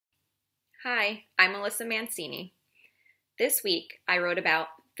Hi, I'm Alyssa Mancini. This week, I wrote about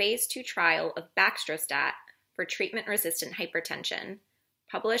Phase 2 trial of Baxdrostat for treatment-resistant hypertension,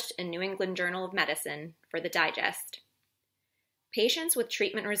 published in New England Journal of Medicine for the Digest. Patients with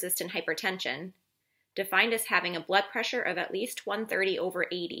treatment-resistant hypertension, defined as having a blood pressure of at least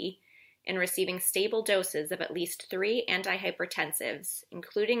 130/80 and receiving stable doses of at least 3 antihypertensives,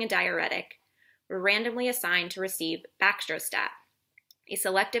 including a diuretic, were randomly assigned to receive Baxdrostat, a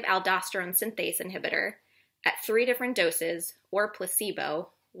selective aldosterone synthase inhibitor, at 3 different doses or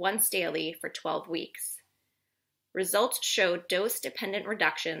placebo once daily for 12 weeks. Results showed dose-dependent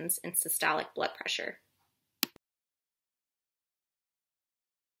reductions in systolic blood pressure.